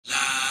La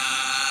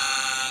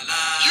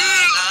la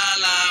la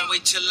la,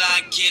 wait till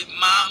I get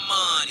my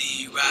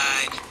money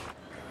right.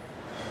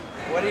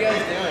 What are you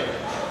guys doing?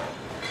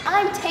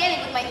 I'm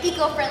tanning with my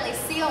eco-friendly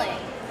ceiling.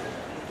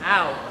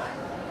 Ow.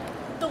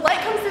 The light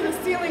comes through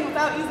the ceiling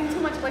without using too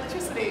much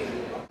electricity.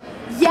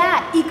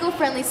 Yeah,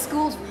 eco-friendly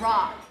schools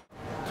rock.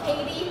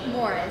 Katie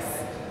Morris.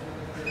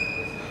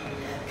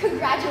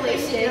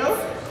 Congratulations.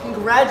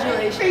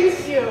 Congratulations.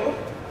 Thank you.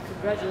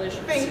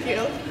 Congratulations. Thank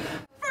you.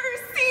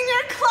 First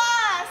senior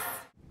class!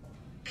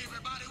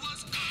 Everybody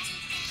was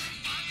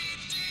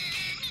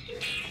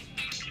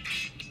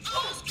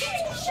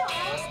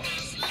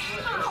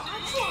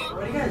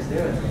What are you guys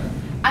doing?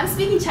 I'm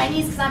speaking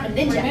Chinese because I'm a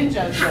ninja. We're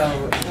ninjas.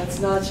 No, that's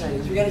not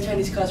Chinese. We got a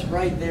Chinese class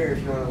right there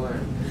if you want to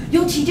learn.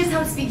 You'll teach us how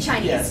to speak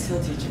Chinese. Yes,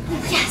 he'll teach you.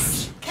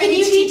 Yes. Can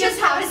you teach us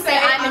how to say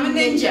I'm a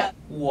ninja?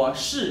 我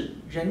是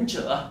忍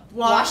者。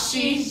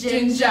 Washi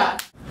Jinja.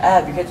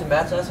 Ab, you catch a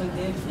match last week,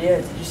 dude? Yeah,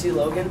 did you see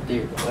Logan?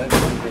 Dude, Logan's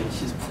amazing.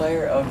 She's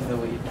player of the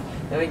week.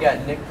 Then we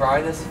got Nick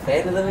Bryan as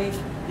fan of the week.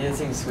 He did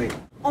seem sweet.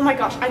 Oh my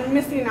gosh, I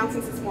missed the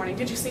announcements this morning.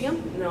 Did you see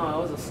them? No, I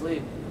was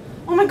asleep.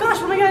 Oh my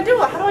gosh, what am I gonna do?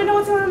 How do I know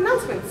what's on the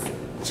announcements?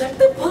 Check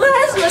the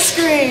plasma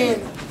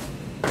screen!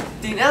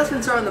 The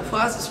announcements are on the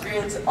plasma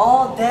screens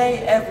all day,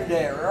 every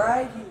day,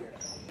 right here.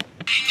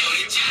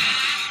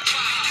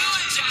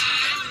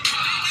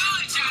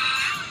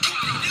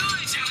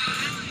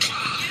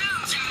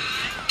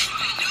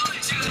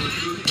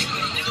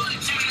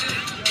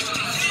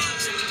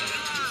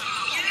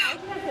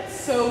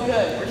 So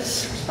good. We're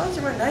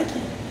sponsored by Nike.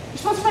 You're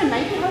sponsored by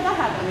Nike? How did that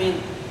happen? I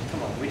mean,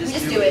 come on, we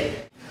just do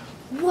it.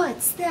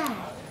 What's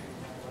that?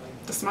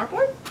 The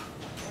smartboard?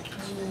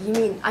 You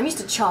mean, I'm used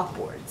to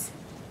chalkboards.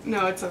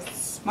 No, it's a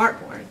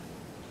smartboard.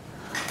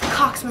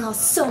 Cox Mill has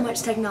so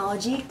much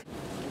technology.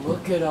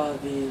 Look at all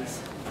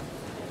these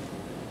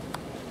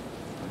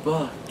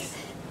books.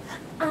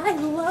 I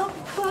love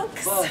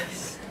books.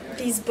 Books.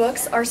 These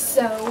books are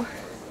so...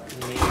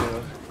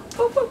 New.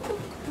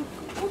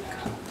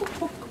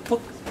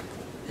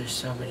 There's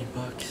so many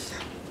books.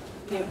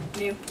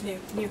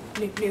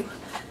 New.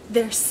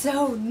 They're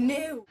so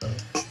new.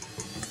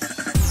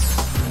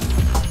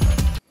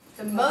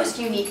 The most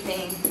unique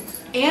thing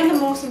And the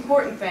most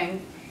important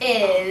thing,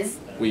 is...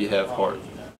 We have heart.